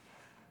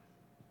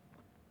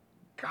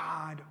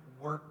 God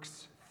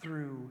works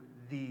through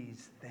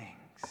these things.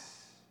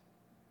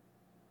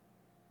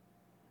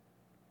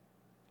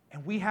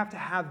 And we have to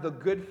have the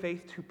good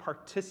faith to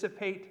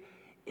participate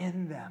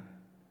in them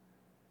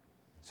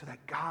so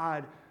that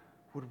God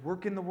would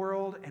work in the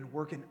world and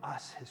work in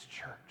us, his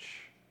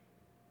church.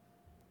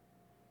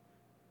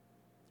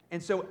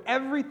 And so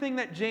everything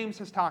that James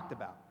has talked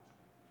about,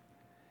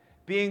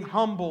 being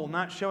humble,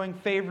 not showing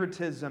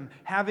favoritism,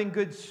 having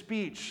good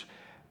speech,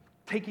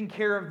 taking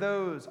care of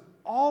those,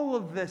 all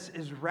of this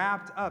is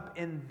wrapped up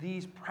in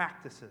these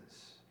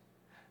practices.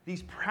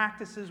 These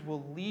practices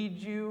will lead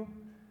you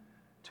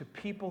to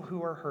people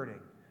who are hurting,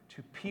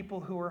 to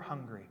people who are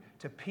hungry,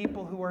 to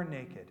people who are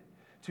naked,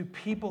 to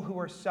people who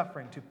are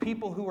suffering, to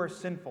people who are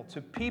sinful,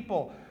 to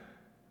people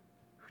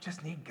who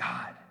just need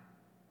God.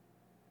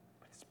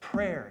 It's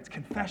prayer, it's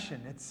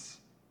confession, it's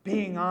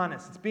being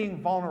honest, it's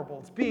being vulnerable,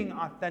 it's being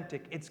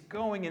authentic, it's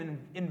going and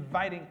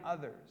inviting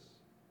others.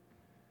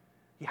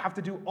 You have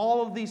to do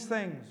all of these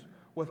things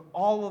with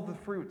all of the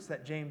fruits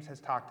that James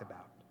has talked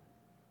about.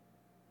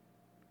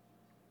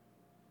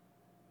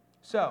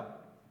 So,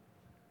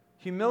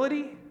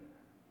 humility,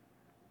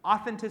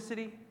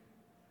 authenticity,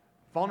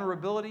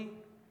 vulnerability,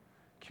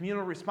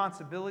 communal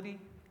responsibility,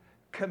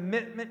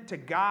 commitment to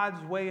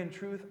God's way and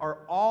truth are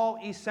all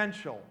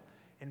essential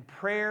in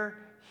prayer,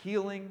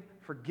 healing,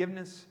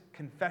 forgiveness,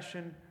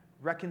 confession,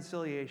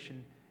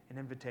 reconciliation, and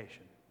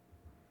invitation.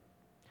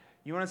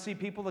 You want to see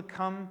people that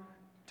come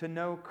to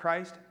know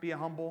Christ? Be a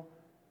humble,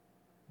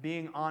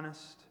 being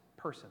honest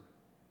person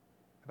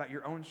about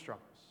your own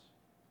struggles.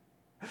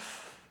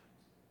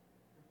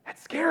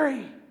 That's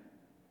scary.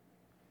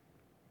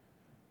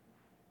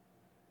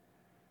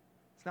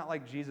 It's not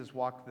like Jesus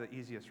walked the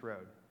easiest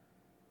road.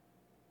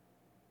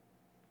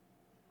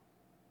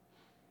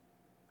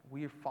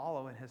 We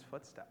follow in his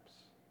footsteps.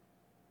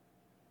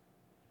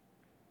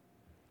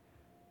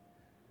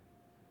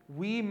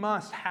 We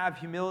must have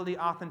humility,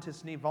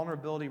 authenticity,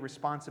 vulnerability,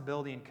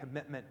 responsibility, and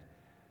commitment,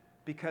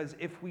 because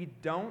if we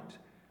don't,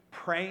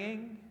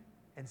 praying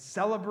and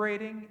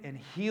celebrating and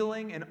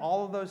healing and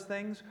all of those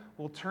things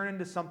will turn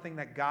into something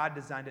that God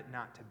designed it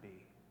not to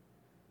be.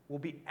 We'll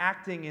be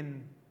acting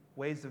in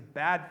ways of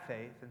bad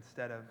faith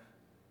instead of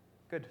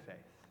good faith.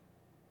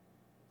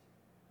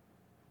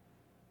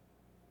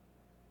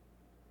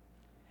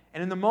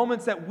 And in the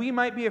moments that we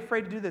might be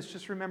afraid to do this,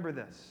 just remember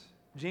this.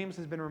 James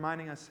has been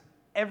reminding us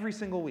every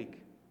single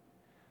week.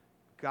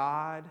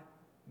 God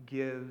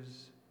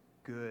gives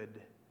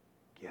good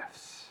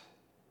gifts.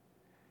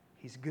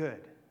 He's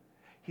good.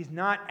 He's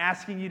not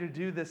asking you to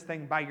do this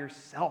thing by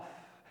yourself.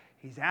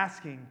 He's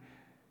asking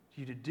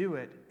you to do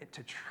it,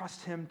 to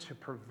trust him to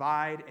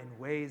provide in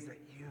ways that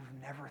you've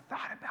never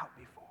thought about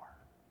before.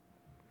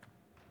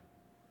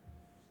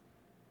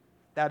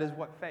 That is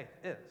what faith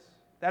is.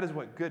 That is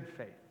what good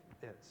faith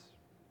is.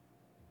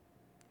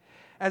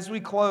 As we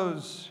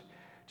close,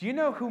 do you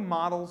know who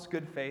models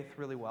good faith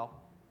really well?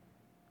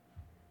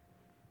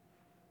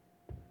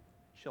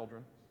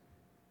 Children.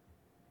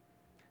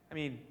 I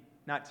mean,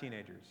 not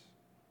teenagers.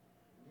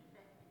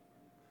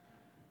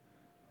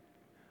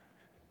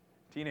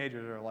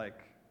 Teenagers are like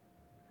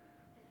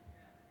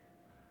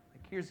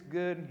here's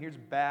good and here's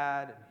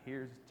bad and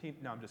here's teen.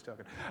 No, I'm just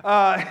joking.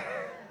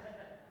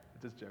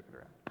 Just joking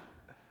around.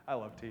 I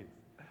love teens.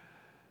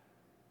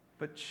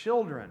 But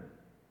children,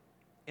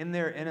 in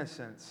their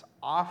innocence,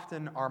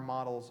 often are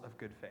models of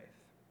good faith.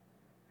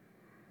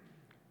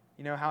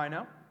 You know how I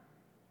know?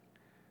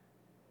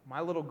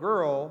 My little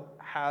girl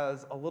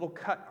has a little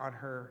cut on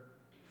her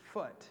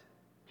foot.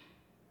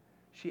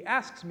 She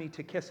asks me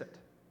to kiss it.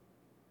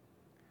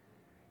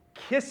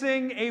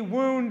 Kissing a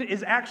wound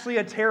is actually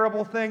a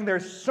terrible thing.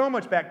 There's so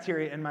much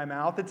bacteria in my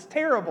mouth. It's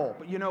terrible.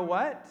 But you know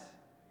what?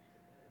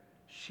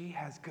 She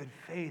has good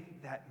faith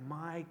that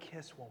my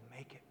kiss will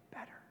make it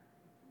better.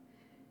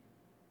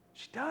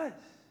 She does.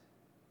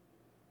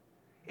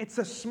 It's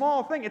a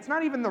small thing. It's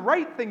not even the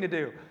right thing to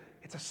do.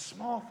 It's a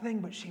small thing,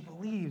 but she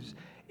believes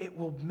it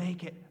will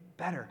make it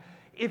better.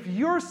 If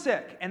you're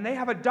sick and they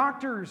have a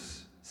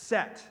doctor's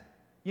set,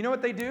 you know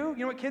what they do? You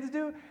know what kids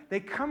do? They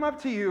come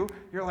up to you.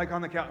 You're like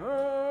on the couch.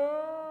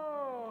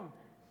 Oh,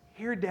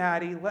 here,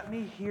 Daddy, let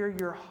me hear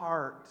your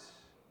heart.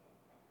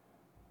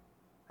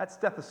 That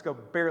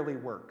stethoscope barely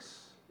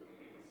works.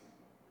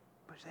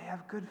 But they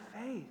have good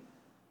faith.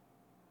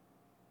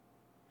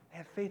 They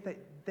have faith that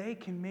they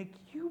can make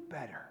you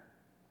better.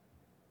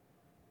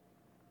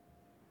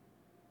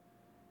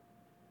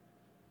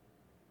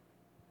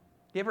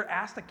 You ever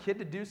asked a kid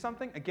to do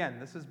something? Again,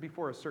 this is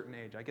before a certain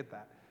age. I get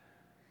that.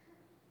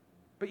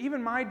 But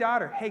even my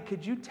daughter, hey,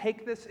 could you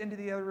take this into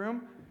the other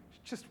room?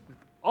 Just with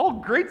all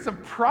grates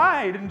of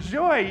pride and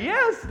joy.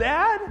 Yes,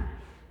 Dad.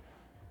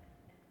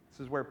 This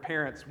is where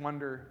parents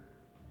wonder,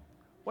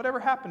 whatever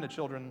happened to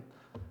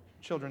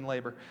children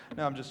labor?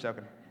 No, I'm just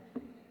joking.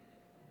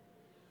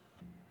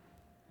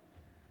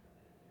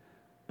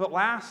 But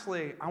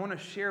lastly, I want to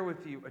share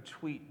with you a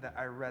tweet that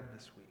I read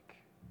this week.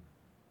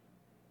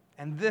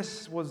 And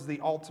this was the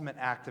ultimate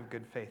act of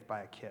good faith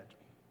by a kid.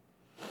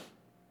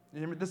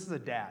 This is a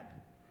dad.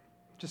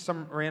 Just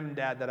some random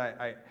dad that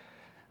I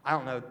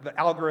don't know, the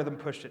algorithm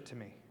pushed it to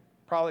me.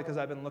 Probably because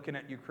I've been looking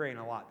at Ukraine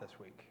a lot this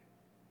week.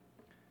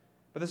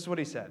 But this is what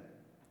he said.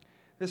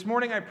 This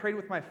morning I prayed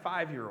with my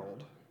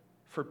 5-year-old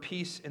for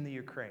peace in the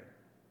Ukraine.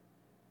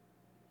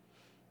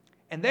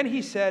 And then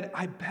he said,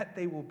 I bet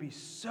they will be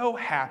so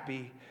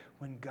happy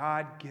when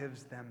God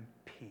gives them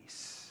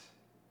peace.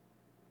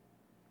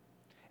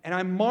 And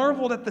I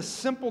marveled at the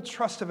simple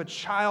trust of a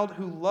child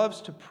who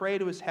loves to pray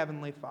to his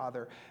heavenly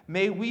Father.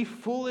 May we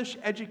foolish,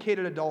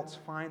 educated adults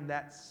find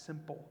that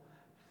simple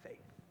faith.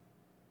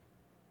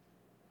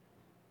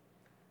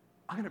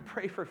 I'm going to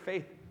pray for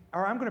faith,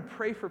 or I'm going to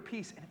pray for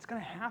peace, and it's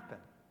going to happen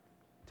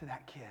to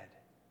that kid.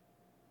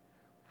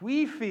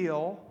 We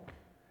feel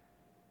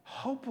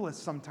hopeless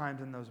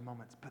sometimes in those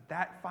moments, but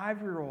that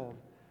 5-year-old,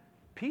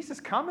 peace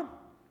is coming.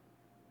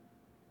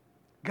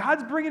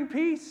 God's bringing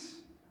peace.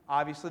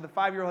 Obviously, the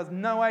 5-year-old has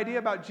no idea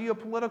about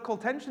geopolitical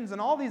tensions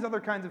and all these other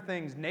kinds of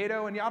things,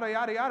 NATO and yada,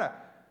 yada, yada.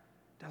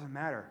 Doesn't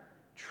matter.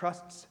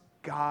 Trusts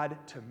God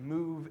to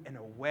move in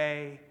a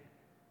way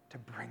to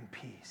bring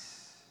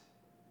peace.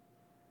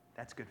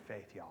 That's good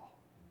faith, y'all.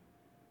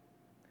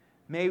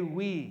 May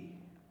we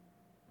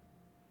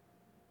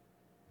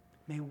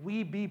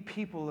be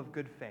people of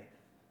good faith.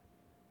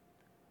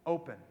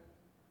 Open,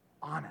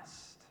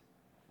 honest,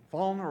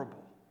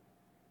 vulnerable,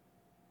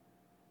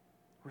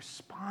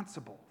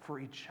 responsible for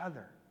each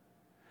other,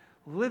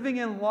 living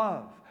in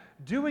love,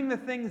 doing the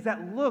things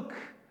that look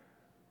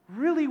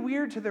really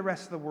weird to the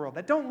rest of the world,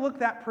 that don't look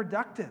that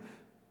productive.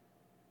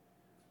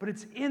 But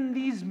it's in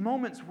these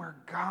moments where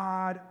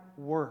God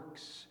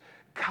works.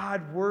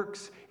 God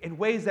works in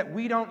ways that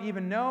we don't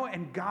even know,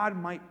 and God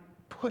might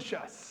push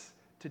us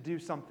to do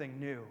something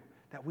new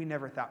that we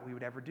never thought we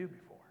would ever do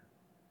before.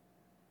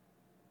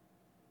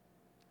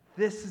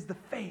 This is the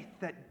faith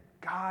that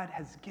God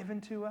has given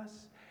to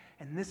us.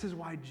 And this is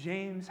why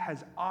James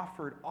has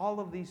offered all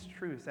of these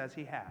truths as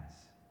he has.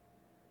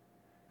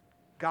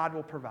 God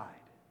will provide.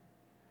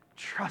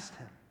 Trust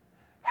him.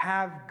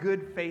 Have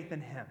good faith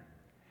in him.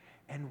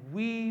 And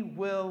we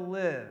will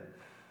live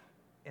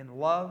in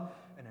love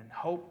and in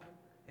hope,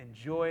 in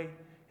joy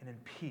and in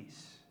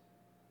peace.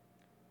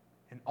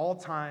 In all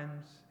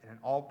times and in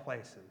all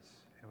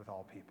places and with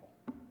all people.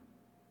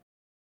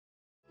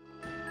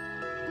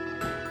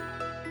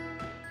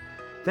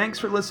 Thanks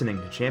for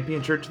listening to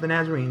Champion Church of the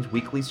Nazarene's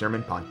weekly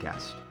sermon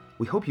podcast.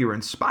 We hope you were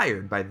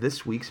inspired by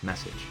this week's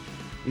message.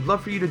 We'd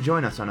love for you to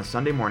join us on a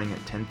Sunday morning at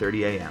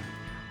 10:30 a.m.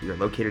 We are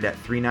located at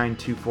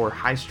 3924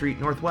 High Street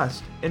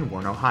Northwest in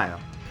Warren, Ohio.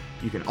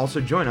 You can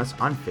also join us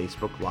on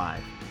Facebook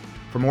Live.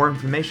 For more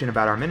information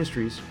about our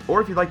ministries,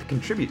 or if you'd like to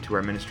contribute to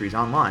our ministries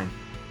online,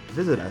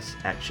 visit us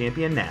at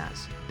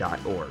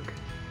championnaz.org.